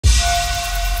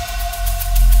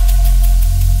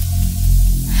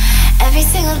Every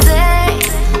single day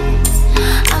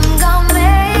I'm gonna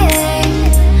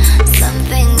make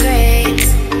something great.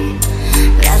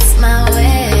 That's my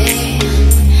way.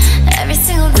 Every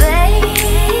single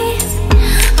day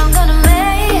I'm gonna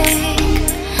make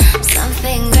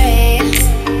something great.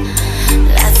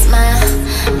 That's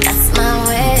my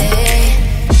way.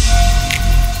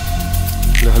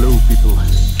 Hello people.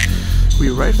 We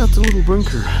arrived at the little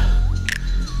bunker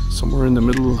somewhere in the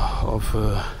middle of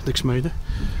Gelegen.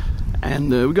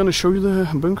 And we're gonna show you the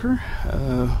bunker.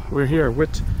 We're here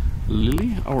with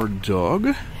Lily, our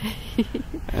dog,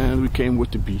 and we came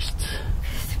with the beast.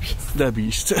 The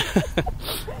beast.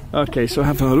 Okay, so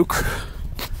have a look.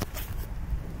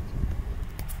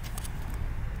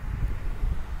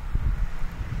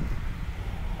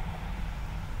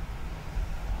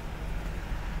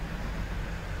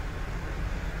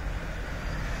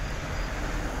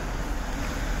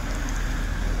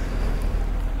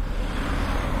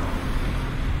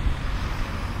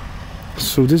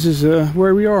 So this is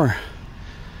where we are.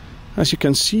 As you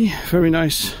can see, very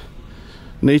nice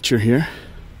nature here.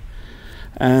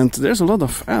 And there's a lot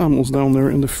of animals down there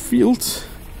in the field.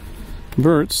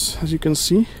 Birds, as you can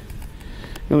see.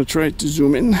 I'm gonna try to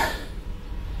zoom in.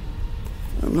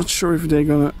 I'm not sure if they're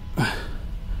gonna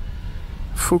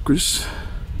focus.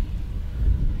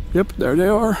 Yep, there they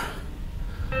are.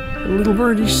 Little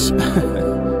birdies.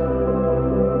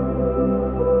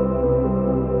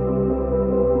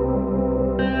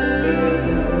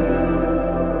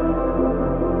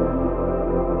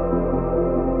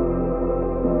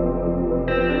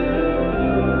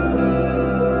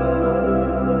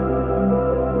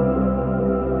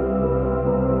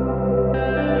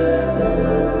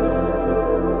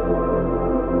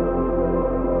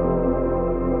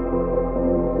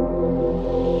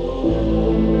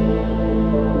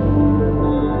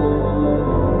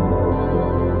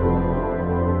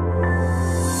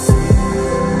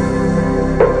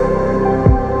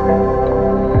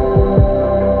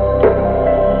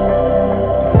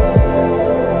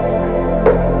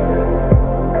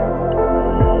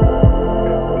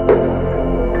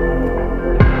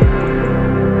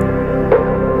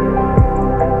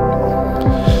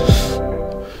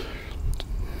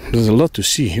 There's a lot to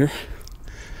see here.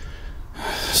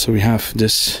 So we have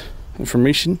this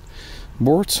information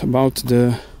board about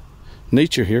the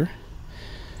nature here.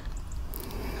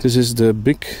 This is the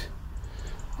big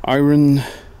iron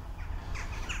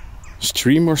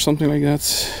stream or something like that.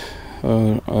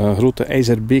 Grote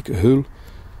IJzerbeekheul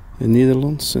in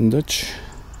Netherlands, in Dutch.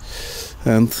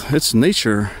 And it's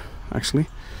nature, actually.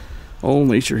 All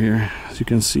nature here, as you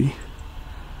can see.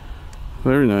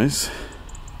 Very nice.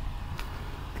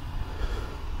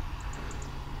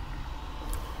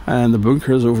 And the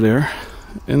bunker is over there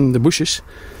in the bushes.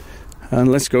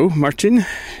 And let's go. Martine,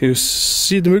 you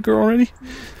see the bunker already?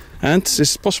 And is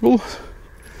it possible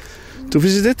to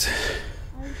visit it?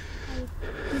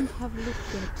 I didn't have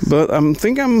looked yet. But I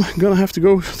think I'm gonna have to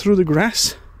go through the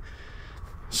grass.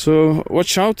 So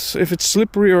watch out if it's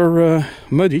slippery or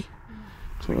muddy.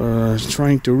 So,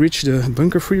 trying to reach the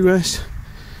bunker for you guys.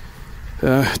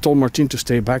 I told Martine to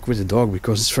stay back with the dog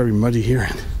because it's very muddy here.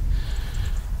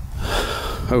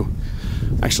 Oh,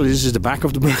 actually this is the back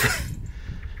of the bunker.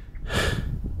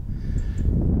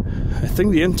 I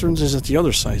think the entrance is at the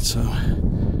other side, so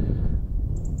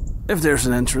if there's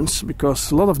an entrance,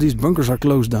 because a lot of these bunkers are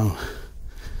closed down.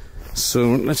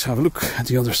 So let's have a look at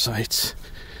the other side.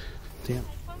 Yeah.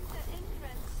 I found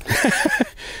the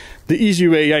entrance. The easy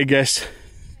way, I guess.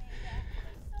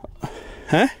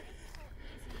 Huh?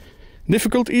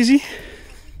 Difficult, easy?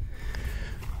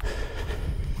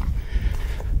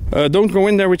 Don't go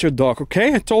in there with your dog,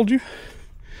 okay? I told you.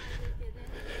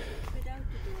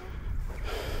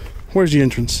 Where's the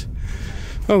entrance?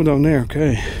 Oh, down there,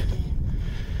 okay.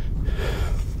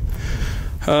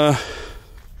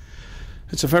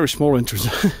 It's a very small entrance.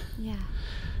 Yeah.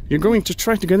 You're going to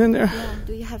try to get in there? Yeah.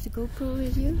 Do you have the GoPro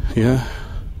with you? Yeah.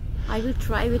 I will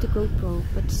try with the GoPro,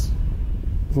 but...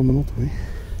 Van de motto, hè?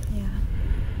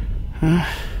 Yeah.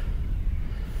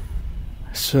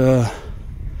 It's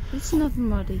It's not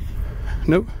muddy.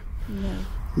 no, No.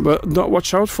 but don't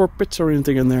watch out for pits or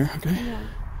anything in there, okay? Yeah.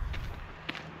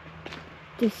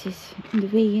 This is the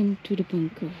way into the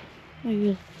bunker. I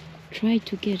will try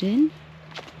to get in.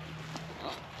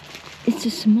 It's a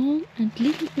small and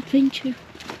little adventure.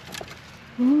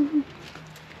 Oh,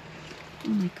 oh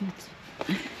my god.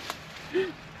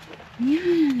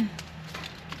 Yeah.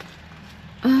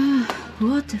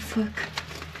 What the fuck?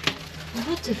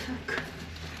 What the fuck?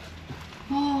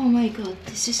 Oh my god,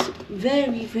 this is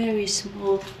very, very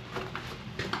small.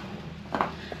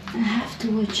 I have to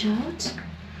watch out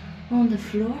on the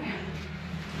floor.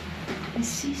 I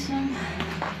see some.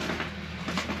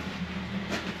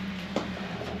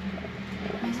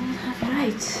 I don't have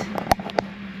light.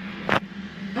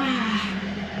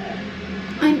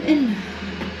 I'm in.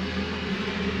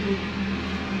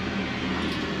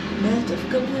 Belt of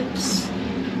cobwebs.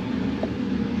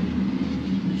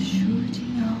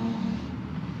 Shooting out.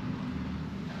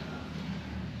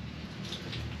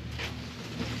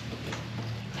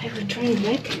 I will turn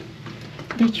back.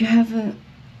 That you have a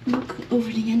look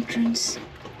over the entrance.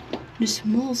 The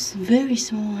small, very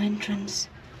small entrance.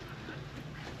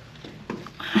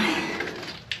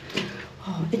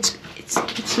 Oh, it's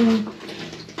a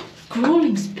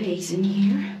crawling space in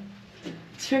here.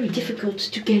 It's very difficult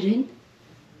to get in.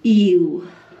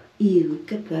 Ew,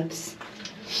 cobwebs.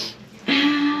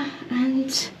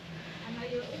 And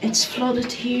it's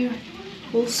flooded here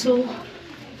also.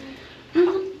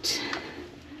 And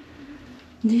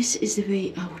this is the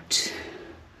way out.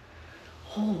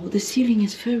 Oh, the ceiling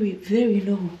is very, very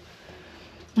low.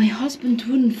 My husband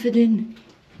wouldn't fit in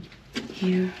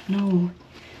here, no.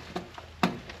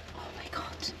 Oh my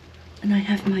God. And I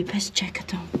have my best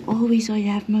jacket on. Always I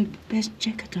have my best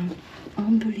jacket on.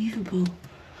 Unbelievable.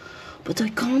 But I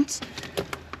can't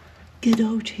get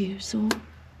out here, so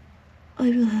I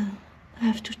will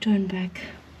have to turn back.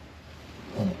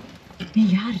 Oh,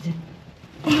 miljarden.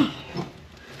 Oh,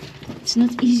 it's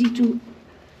not easy to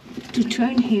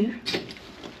turn here.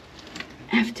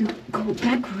 I have to go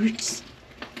backwards.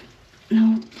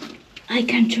 No, I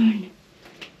can turn.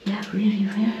 Yeah, really,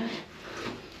 really.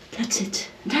 That's it.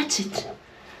 That's it.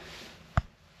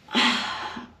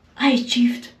 I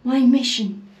achieved my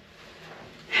mission.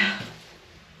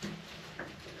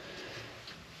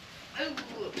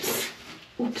 Oops.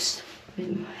 Oops.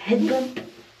 With my head bump.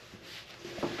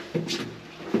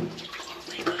 Oh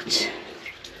my God.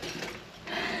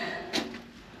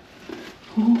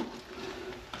 Oh.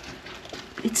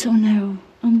 It's so narrow.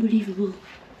 Unbelievable.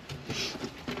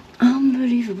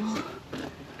 Unbelievable.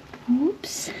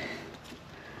 Oops.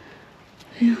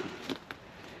 Yeah.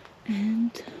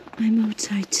 And I'm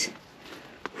outside.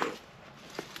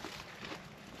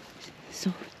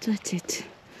 So that's it.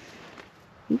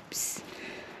 Oops.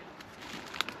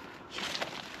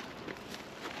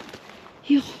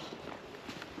 Yeah.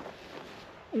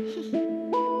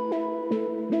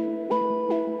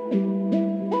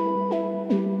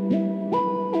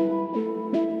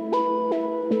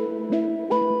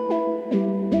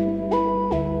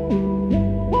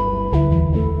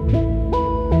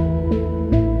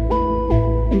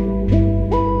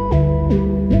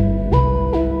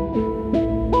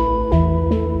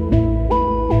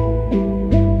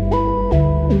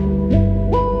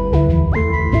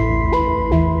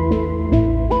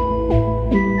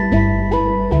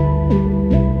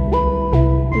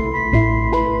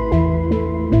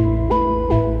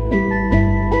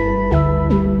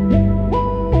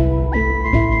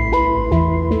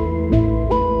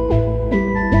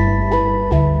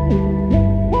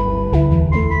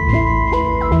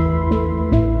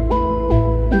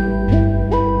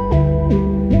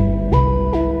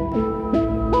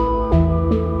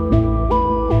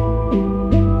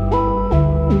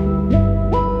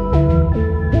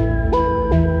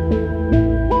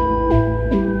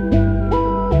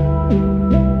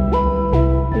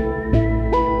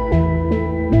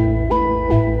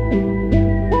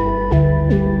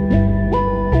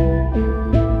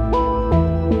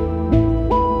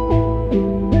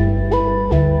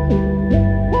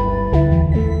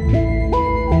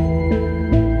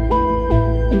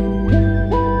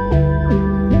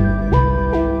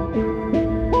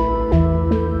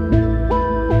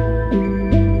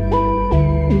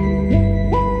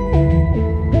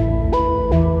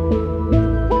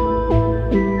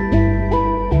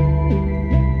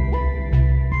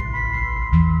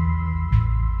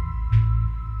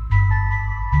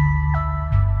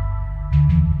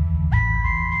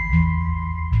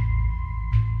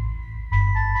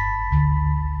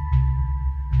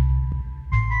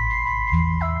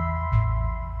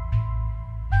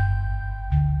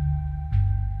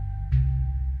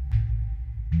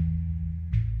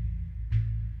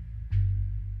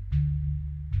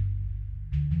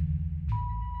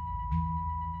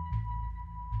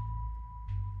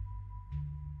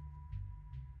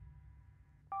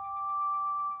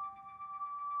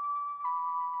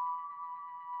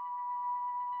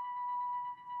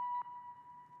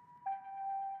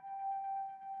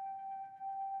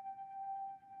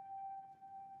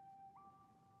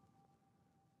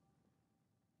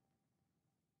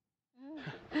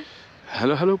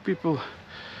 Hello people,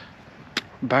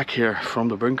 back here from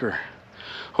the bunker.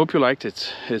 Hope you liked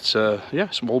it. It's a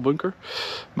small bunker,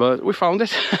 but we found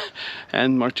it.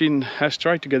 And Martine has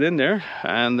tried to get in there,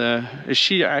 and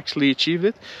she actually achieved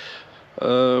it.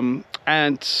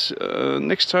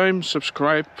 Next time,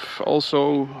 subscribe.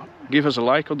 Also, give us a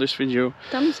like on this video.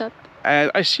 Thumbs up.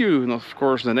 And I see you, of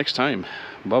course, the next time.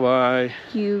 Bye bye.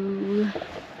 You.